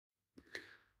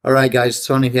All right, guys,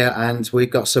 Tony here, and we've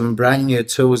got some brand new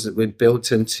tools that we've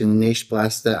built into Niche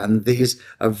Blaster, and these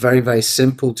are very, very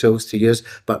simple tools to use,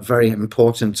 but very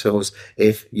important tools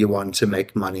if you want to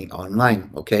make money online.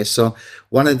 Okay, so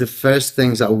one of the first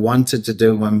things I wanted to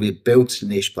do when we built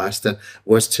Niche Blaster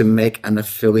was to make an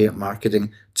affiliate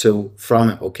marketing tool from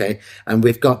it. Okay, and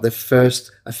we've got the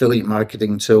first affiliate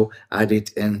marketing tool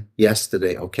added in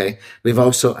yesterday. Okay, we've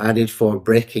also added for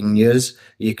breaking news.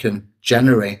 You can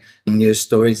generate news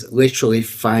stories literally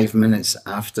 5 minutes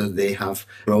after they have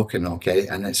broken. Okay,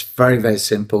 and it's very, very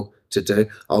simple to do.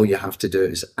 All you have to do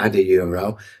is add a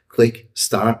URL, click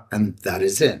start, and that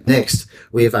is it. Next,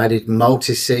 we've added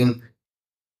multi-scene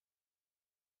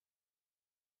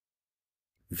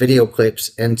video clips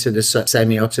into the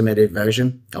semi-automated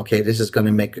version. Okay, this is going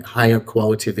to make higher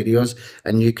quality videos,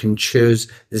 and you can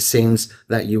choose the scenes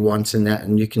that you want in that,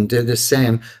 and you can do the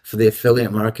same for the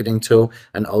affiliate marketing tool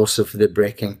and also for the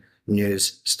breaking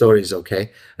news stories.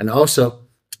 Okay, and also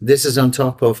this is on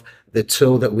top of the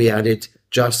tool that we added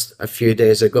just a few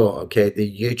days ago. Okay,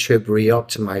 the YouTube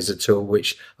Reoptimizer tool,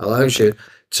 which allows you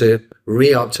to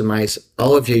re-optimize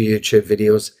all of your YouTube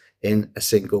videos in a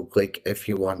single click if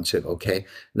you want to. Okay,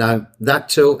 now that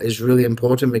tool is really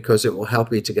important because it will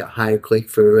help you to get higher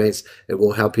click-through rates, it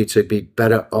will help you to be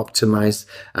better optimized,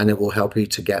 and it will help you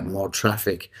to get more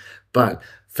traffic. But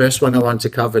first one I want to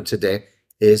cover today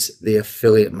is the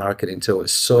affiliate marketing tool.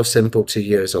 It's so simple to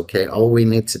use. Okay, all we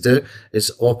need to do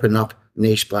is open up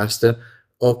Niche Blaster,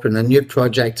 open a new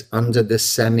project under the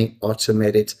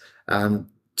semi-automated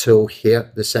tool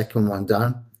here, the second one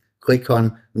down, click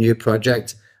on new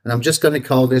project, and I'm just going to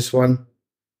call this one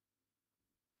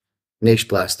Niche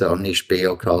Blaster, or Niche B,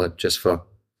 I'll call it, just for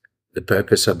the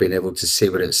purpose of being able to see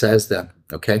what it says there.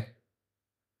 Okay.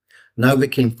 Now we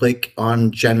can click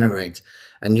on generate,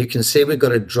 and you can see we've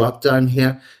got a drop down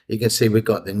here. You can see we've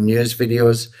got the news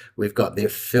videos, we've got the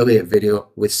affiliate video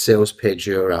with sales page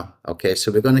URL. Okay,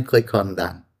 so we're going to click on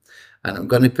that, and I'm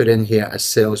going to put in here a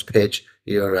sales page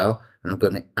URL, and I'm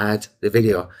going to add the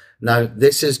video. Now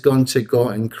this is going to go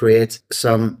and create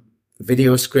some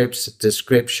video scripts,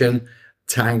 description,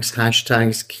 tags,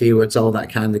 hashtags, keywords, all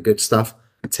that kind of good stuff.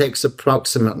 It takes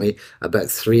approximately about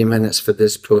 3 minutes for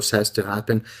this process to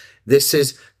happen. This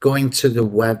is going to the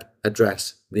web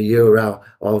address, the URL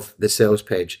of the sales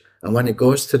page. And when it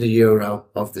goes to the URL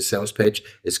of the sales page,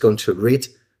 it's going to read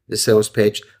the sales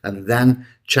page, and then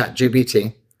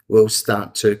ChatGPT will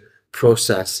start to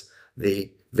process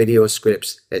the video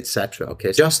scripts, etc.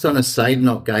 Okay, just on a side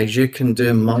note, guys, you can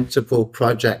do multiple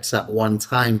projects at one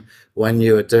time when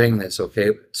you're doing this.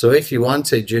 Okay, so if you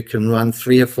wanted, you can run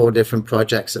 3 or 4 different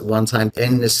projects at one time.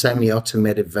 In the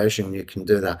semi-automated version, you can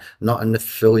do that, not in the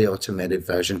fully automated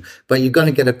version, but you're going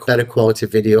to get a better quality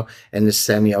video in the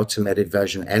semi-automated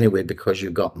version anyway, because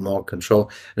you've got more control,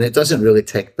 and it doesn't really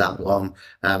take that long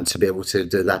to be able to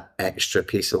do that extra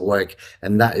piece of work.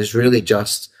 And that is really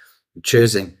just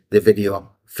choosing the video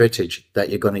footage that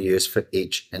you're going to use for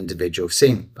each individual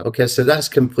scene. Okay, so that's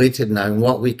completed now, and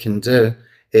what we can do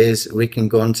is we can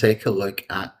go and take a look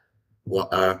at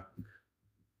what our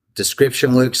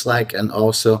description looks like, and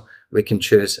also we can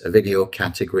choose a video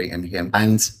category in here.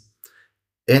 And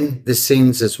in the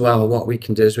scenes as well, what we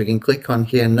can do is we can click on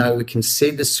here. Now we can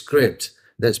see the script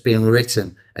that's being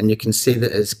written, and you can see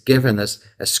that it's given us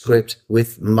a script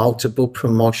with multiple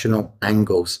promotional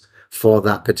angles for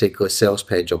that particular sales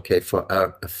page. Okay, for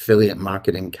our affiliate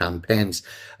marketing campaigns.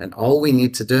 And all we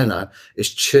need to do now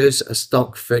is choose a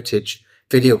stock footage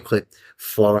video clip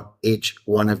for each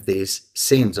one of these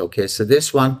scenes. Okay, so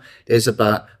this one is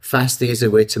about fast, easy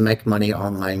way to make money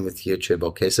online with YouTube.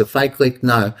 Okay, so if I click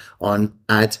now on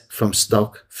add from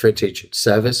stock footage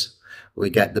service, we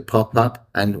get the pop-up,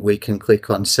 and we can click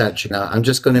on search. Now I'm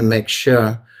just going to make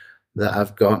sure that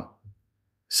I've got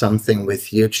something with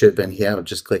YouTube in here. I'll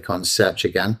just click on search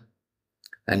again,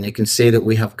 and you can see that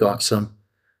we have got some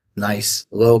nice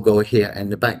logo here in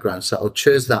the background, so I'll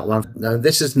choose that one. Now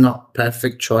this is not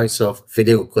perfect choice of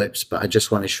video clips, but I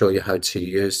just want to show you how to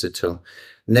use the tool.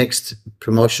 Next,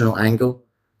 promotional angle,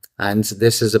 and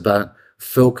this is about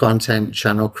full content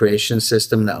channel creation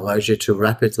system that allows you to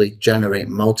rapidly generate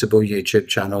multiple YouTube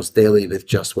channels daily with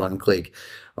just one click.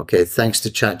 Okay, thanks to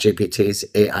ChatGPT's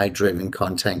AI-driven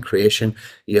content creation,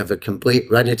 you have a complete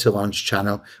ready-to-launch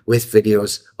channel with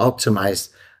videos optimized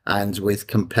and with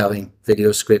compelling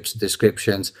video scripts,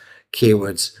 descriptions,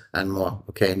 keywords, and more.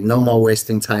 Okay, no more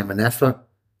wasting time and effort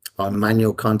on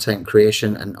manual content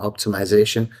creation and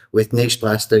optimization. With Niche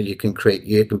Blaster, you can create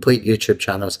your complete YouTube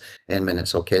channels in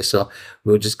minutes. Okay, so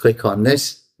we'll just click on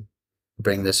this,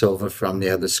 bring this over from the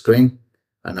other screen,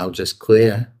 and I'll just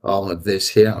clear all of this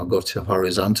here. I'll go to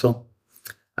horizontal,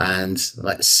 And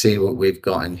let's see what we've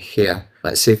got in here.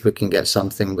 Let's see if we can get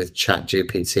something with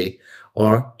ChatGPT,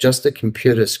 or just a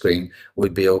computer screen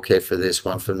would be okay for this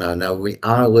one for now. Now, we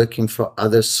are looking for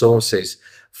other sources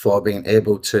for being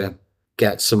able to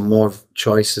get some more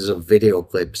choices of video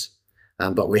clips.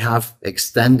 But we have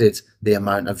extended the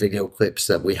amount of video clips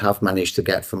that we have managed to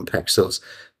get from Pixels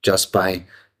just by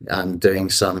doing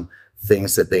some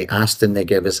things that they asked, and they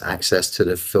gave us access to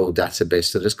the full database.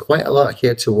 So there's quite a lot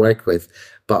here to work with,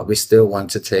 but we still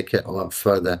want to take it a lot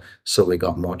further, so we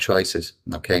got more choices.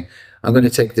 Okay, I'm going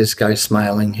to take this guy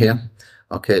smiling here.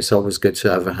 Okay, it's always good to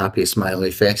have a happy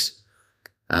smiley face.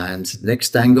 And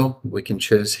next angle we can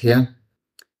choose here.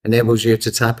 Enables you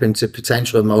to tap into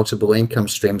potential multiple income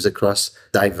streams across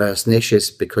diverse niches,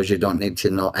 because you don't need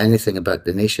to know anything about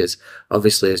the niches,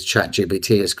 obviously, as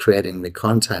ChatGPT is creating the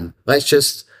content. Let's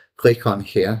just click on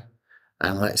here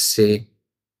and let's see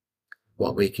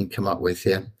what we can come up with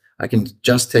here. I can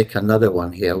just take another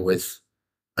one here with,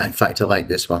 in fact, I like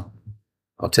this one.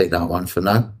 I'll take that one for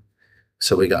now.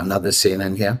 So we got another scene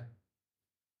in here.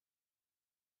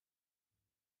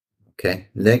 Okay,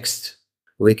 next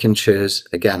we can choose,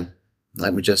 again,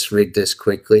 let me just read this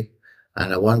quickly.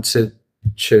 And I want to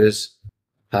choose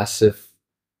passive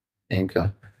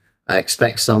income. I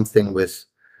expect something with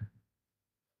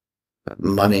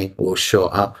money will show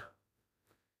up.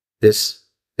 This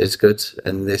is good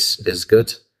and this is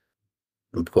good.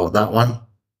 Import that one.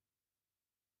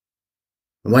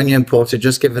 And when you import it,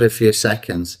 just give it a few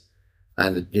seconds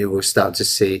and you will start to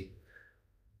see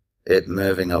it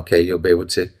moving. Okay, you'll be able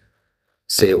to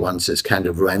see it once it's kind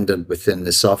of rendered within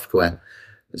the software.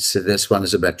 So this one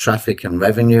is about traffic and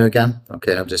revenue again.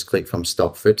 Okay, I'll just click from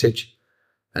stock footage.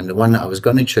 And the one that I was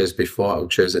going to choose before, I'll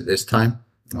choose it this time.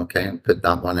 Okay, and put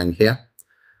that one in here.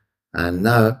 And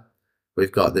now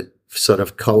we've got the sort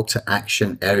of call to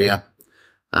action area.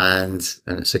 And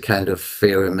it's a kind of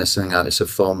fear of missing out. It's a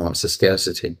FOMO, it's a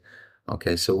scarcity.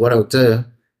 Okay, so what I'll do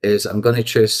is I'm going to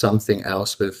choose something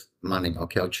else with money.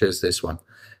 Okay, I'll choose this one.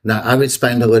 Now, I would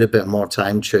spend a little bit more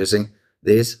time choosing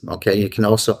these. Okay, you can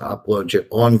also upload your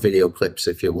own video clips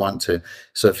if you want to.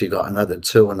 So if you've got another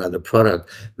tool, another product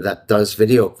that does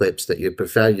video clips that you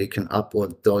prefer, you can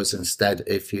upload those instead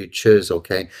if you choose.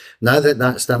 Okay, now that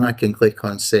that's done, I can click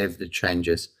on save the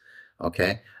changes.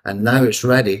 Okay, and now it's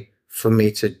ready for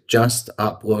me to just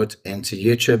upload into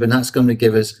YouTube, and that's going to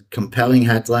give us compelling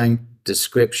headline,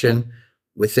 description.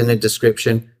 Within the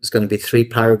description, there's going to be 3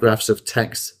 paragraphs of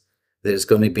text. There's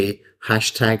going to be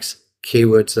hashtags,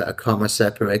 keywords that are comma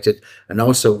separated. And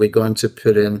also we're going to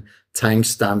put in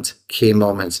time-stamped key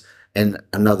moments in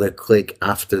another click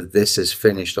after this is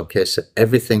finished. Okay, so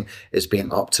everything is being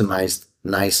optimized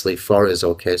nicely for us.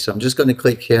 Okay, so I'm just going to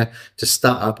click here to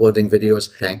start uploading videos.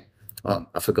 Okay, oh,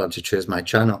 I forgot to choose my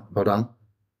channel. Hold on.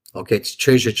 Okay, to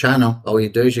choose your channel, all you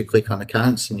do is you click on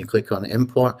accounts and you click on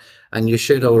import, and you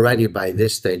should already by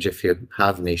this stage, if you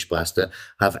have Niche Blaster,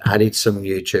 have added some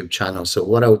YouTube channels. So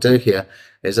what I'll do here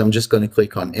is I'm just going to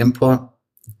click on import,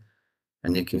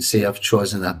 and you can see I've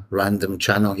chosen a random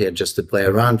channel here just to play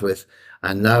around with.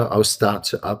 And now I'll start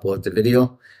to upload the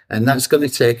video, and that's going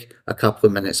to take a couple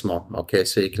of minutes more. Okay,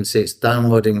 so you can see it's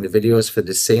downloading the videos for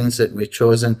the scenes that we've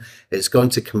chosen. It's going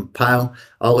to compile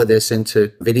all of this into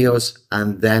videos,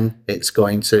 and then it's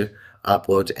going to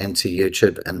upload into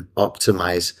YouTube and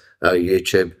optimize our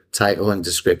YouTube title and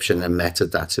description and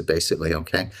metadata, basically.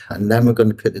 Okay, and then we're going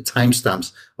to put the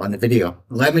timestamps on the video.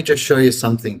 Let me just show you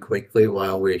something quickly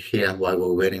while we're here, while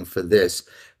we're waiting for this.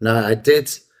 Now, I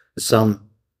did some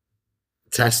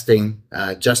testing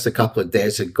just a couple of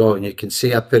days ago, and you can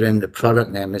see I put in the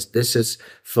product name. This is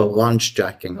for launch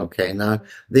jacking. Okay, now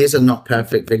these are not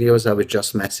perfect videos. I was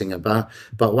just messing about,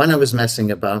 but when I was messing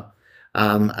about,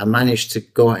 I managed to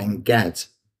go and get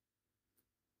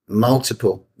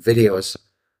multiple videos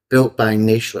built by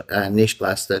Niche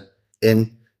Blaster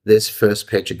in this first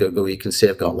page of Google. You can see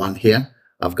I've got one here,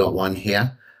 I've got one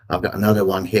here, I've got another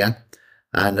one here,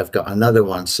 and I've got another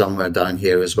one somewhere down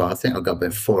here as well. I think I've got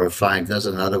about 4 or 5. There's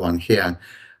another one here.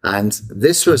 And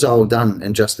this was all done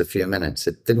in just a few minutes.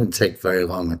 It didn't take very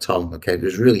long at all. Okay, it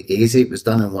was really easy. It was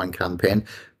done in one campaign,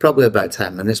 probably about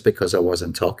 10 minutes, because I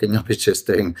wasn't talking. I was just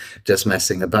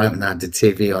messing about, and I had the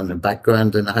TV on the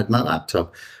background and I had my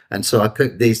laptop. And so I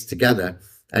put these together,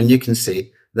 and you can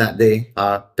see that they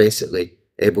are basically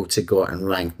able to go and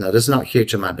rank. Now, there's not a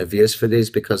huge amount of views for these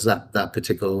because that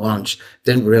particular launch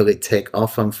didn't really take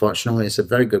off, unfortunately. It's a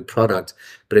very good product,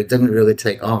 but it didn't really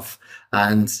take off.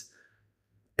 And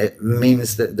it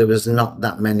means that there was not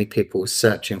that many people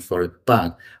searching for it.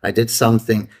 But I did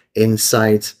something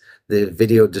inside the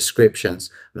video descriptions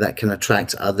that can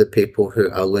attract other people who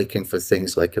are looking for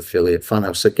things like affiliate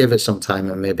funnels. So give it some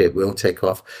time and maybe it will take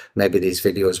off. Maybe these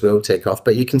videos will take off,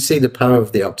 but you can see the power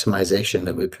of the optimization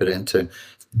that we put into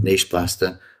Niche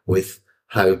Blaster with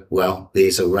how well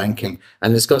these are ranking.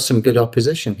 And it's got some good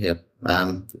opposition here,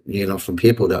 you know, from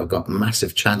people that have got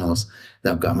massive channels,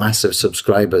 that have got massive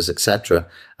subscribers, etc.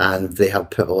 And they have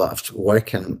put a lot of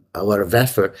work and a lot of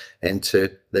effort into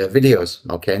their videos.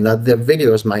 Okay, now their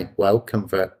videos might well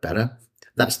convert better.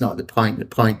 That's not the point. The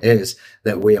point is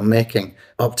that we are making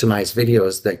optimized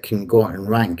videos that can go out and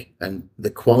rank. And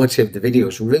the quality of the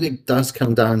videos really does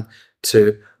come down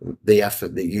to the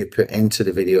effort that you put into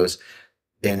the videos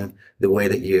in the way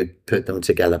that you put them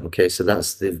together. Okay, so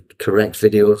that's the correct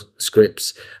video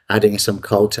scripts, adding some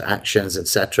call to actions,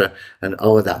 etc. And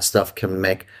all of that stuff can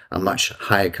make a much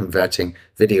higher converting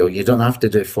video. You don't have to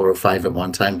do 4 or 5 at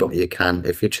one time, but you can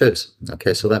if you choose.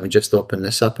 Okay, so let me just open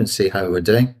this up and see how we're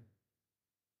doing.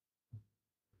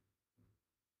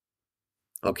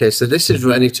 Okay, so this is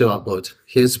ready to upload.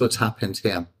 Here's what's happened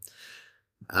here.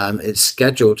 It's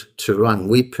scheduled to run.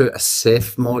 We put a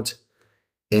safe mode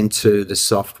into the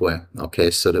software, okay,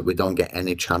 so that we don't get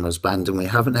any channels banned. And we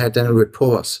haven't had any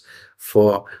reports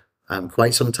for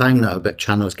quite some time now about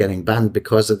channels getting banned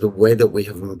because of the way that we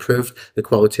have improved the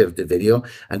quality of the video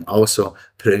and also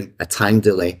putting a time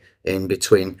delay in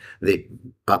between the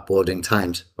uploading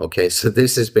times. Okay, so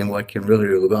this has been working really,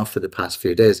 really well for the past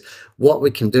few days. What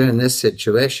we can do in this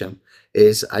situation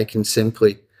is I can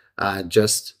simply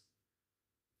just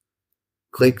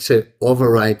click to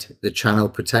override the channel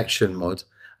protection mode,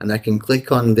 and I can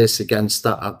click on this again,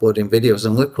 start uploading videos,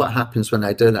 and look what happens when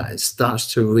I do that. It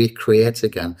starts to recreate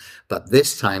again, but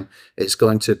this time it's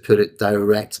going to put it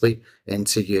directly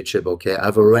into YouTube. Okay,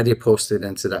 I've already posted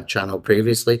into that channel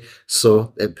previously,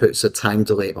 so it puts a time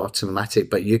delay automatic,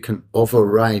 but you can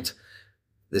override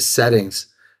the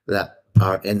settings that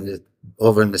are in the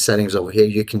over in the settings over here.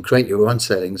 You can create your own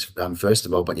settings first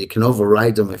of all, but you can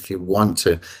override them if you want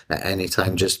to at any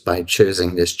time just by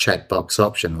choosing this checkbox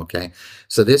option. Okay,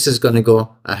 so this is going to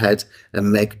go ahead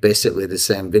and make basically the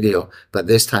same video, but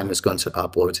this time it's going to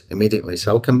upload immediately.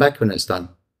 So I'll come back when it's done.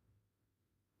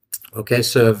 Okay,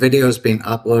 so a video has been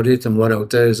uploaded, and what I'll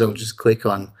do is I'll just click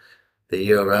on the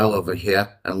URL over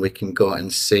here and we can go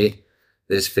and see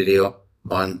this video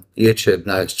on YouTube.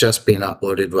 Now it's just been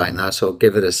uploaded right now, so I'll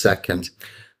give it a second.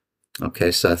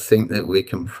 Okay, so I think that we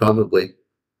can probably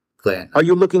play it. Are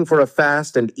you looking for a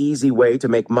fast and easy way to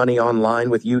make money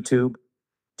online with YouTube?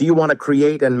 Do you want to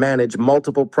create and manage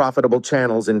multiple profitable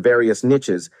channels in various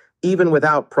niches, even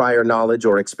without prior knowledge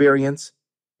or experience?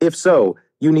 If so,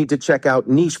 you need to check out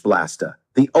Niche Blaster,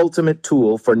 the ultimate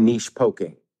tool for niche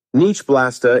poking. Niche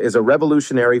Blaster is a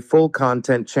revolutionary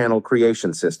full-content channel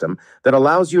creation system that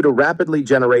allows you to rapidly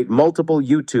generate multiple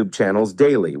YouTube channels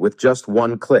daily with just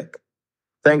one click.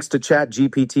 Thanks to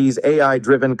ChatGPT's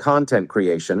AI-driven content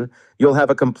creation, you'll have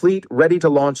a complete,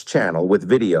 ready-to-launch channel with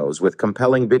videos with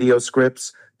compelling video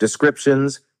scripts,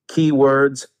 descriptions,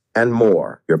 keywords, and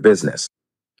more. Your business.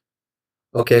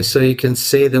 Okay, so you can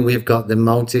see that we've got the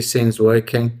multi-scenes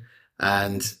working,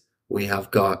 and we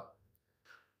have got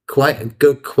quite a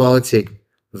good quality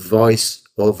voice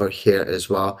over here as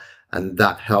well, and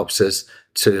that helps us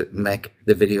to make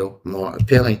the video more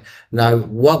appealing. Now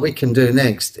what we can do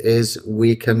next is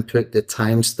we can put the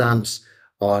timestamps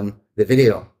on the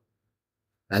video,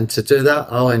 and to do that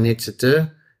all I need to do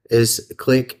is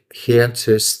click here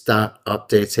to start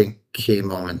updating key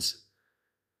moments.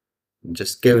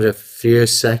 Just give it a few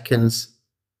seconds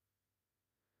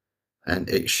and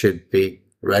it should be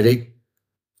ready.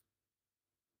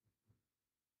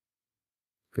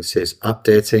 You see it's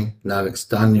updating. Now it's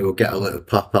done. You will get a little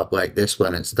pop-up like this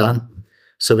when it's done.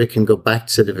 So we can go back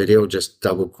to the video, just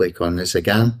double click on this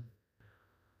again.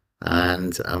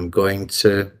 And I'm going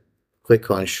to click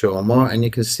on show more, and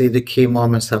you can see the key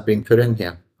moments have been put in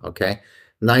here. Okay,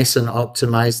 nice and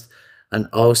optimized, and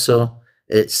also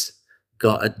it's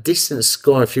got a decent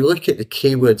score. If you look at the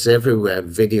keywords everywhere,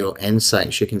 video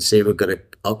insights, you can see we've got an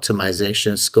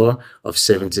optimization score of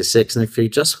 76. And if you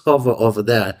just hover over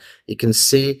there, you can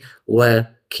see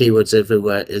where keywords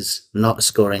everywhere is not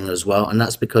scoring as well. And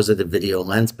that's because of the video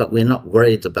length, but we're not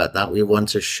worried about that. We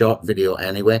want a short video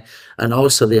anyway. And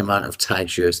also the amount of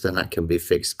tags used, and that can be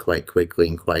fixed quite quickly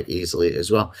and quite easily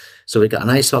as well. So we got a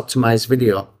nice optimized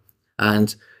video,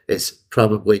 and it's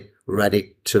probably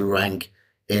ready to rank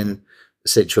in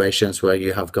situations where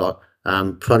you have got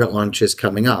product launches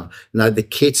coming up. Now the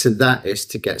key to that is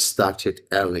to get started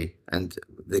early, and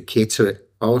the key to it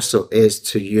also is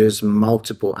to use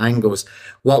multiple angles.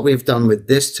 What we've done with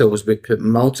this tool is we put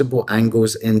multiple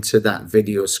angles into that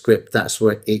video script. That's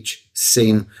where each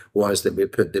scene was that we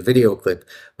put the video clip,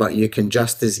 but you can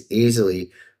just as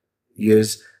easily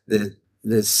use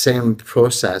the same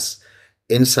process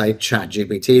inside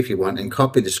ChatGPT if you want, and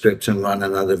copy the script and run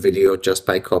another video just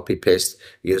by copy paste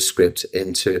your script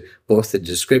into both the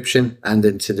description and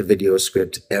into the video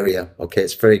script area. Okay,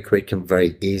 it's very quick and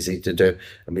very easy to do,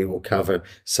 and we will cover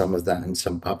some of that in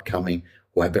some upcoming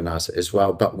webinars as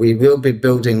well. But we will be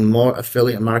building more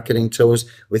affiliate marketing tools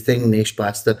within Niche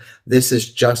Blaster. This is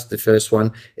just the first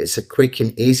one. It's a quick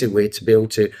and easy way to be able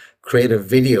to create a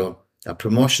video, a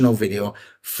promotional video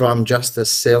from just a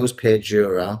sales page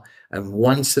URL. And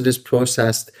once it is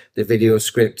processed, the video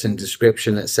script and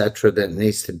description, etc., that it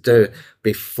needs to do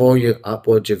before you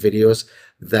upload your videos,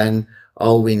 then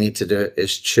all we need to do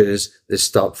is choose the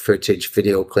stock footage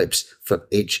video clips for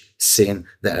each scene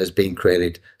that has been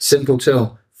created. Simple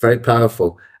tool, very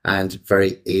powerful, and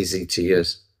very easy to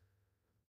use.